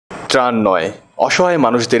ত্রাণ নয়, অসহায়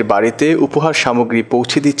মানুষদের বাড়িতে উপহার সামগ্রী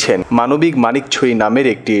পৌঁছে দিচ্ছেন মানবিক মানিকছড়ি নামের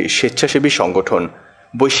একটি স্বেচ্ছাসেবী সংগঠন।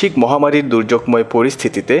 বৈশ্বিক মহামারীর দুর্যোগময়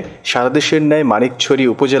পরিস্থিতিতে সারা দেশের ন্যায় মানিকছড়ি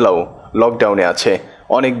উপজেলাও লকডাউনে আছে।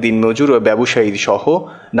 অনেক দিনমজুর ও ব্যবসায়ী সহ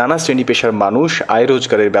নানা শ্রেণী পেশার মানুষ আয়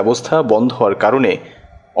রোজগারের ব্যবস্থা বন্ধ হওয়ার কারণে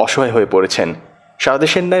অসহায় হয়ে পড়েছেন। সারা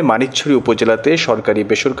দেশের ন্যায় মানিকছড়ি উপজেলাতে সরকারি,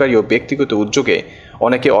 বেসরকারি ও ব্যক্তিগত উদ্যোগে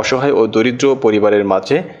অনেকে অসহায় ও দরিদ্র পরিবারের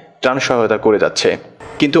মাঝে ত্রাণ সহায়তা করে যাচ্ছে।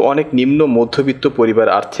 কিন্তু অনেক নিম্ন মধ্যবিত্ত পরিবার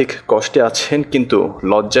আর্থিক কষ্টে আছেন, কিন্তু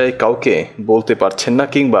লজ্জায় কাউকে বলতে পারছেন না,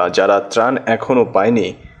 কিংবা যারা ত্রাণ এখনও পায়নি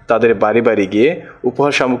তাদের বাড়ি বাড়ি গিয়ে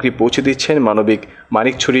উপহার সামগ্রী পৌঁছে দিচ্ছেন মানবিক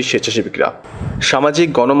মানিকছড়ির স্বেচ্ছাসেবীরা। সামাজিক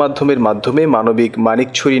গণমাধ্যমের মাধ্যমে মানবিক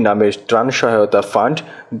মানিকছড়ি নামের ত্রাণ সহায়তা ফান্ড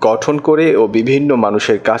গঠন করে ও বিভিন্ন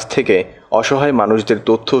মানুষের কাছ থেকে অসহায় মানুষদের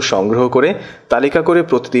তথ্য সংগ্রহ করে তালিকা করে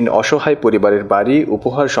প্রতিদিন অসহায় পরিবারের বাড়ি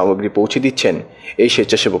উপহার সামগ্রী পৌঁছে দিচ্ছেন এই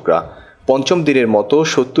স্বেচ্ছাসেবকরা। পঞ্চম দিনের মতো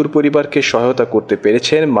 ৭০ পরিবারকে সহায়তা করতে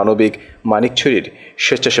পেরেছেন মানবিক মানিকছড়ির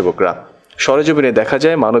স্বেচ্ছাসেবকরা। সরেজমিনে দেখা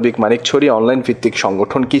যায় মানবিক মানিকছড়ি অনলাইন ভিত্তিক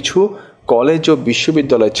সংগঠন। কিছু কলেজ ও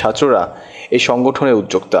বিশ্ববিদ্যালয়ের ছাত্ররা এই সংগঠনের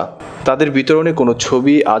উদ্যোক্তা। তাদের বিতরণে কোনো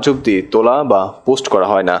ছবি আজ অবধি তোলা বা পোস্ট করা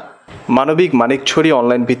হয় না। মানবিক মানিকছড়ি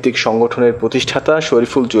অনলাইন ভিত্তিক সংগঠনের প্রতিষ্ঠাতা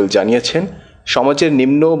শরীফুল জুয়েল জানিয়েছেন, সমাজের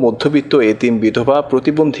নিম্ন মধ্যবিত্ত, এতিম, বিধবা,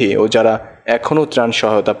 প্রতিবন্ধী ও যারা এখনও ত্রাণ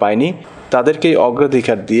সহায়তা পায়নি তাদেরকেই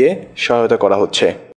অগ্রাধিকার দিয়ে সহায়তা করা হচ্ছে।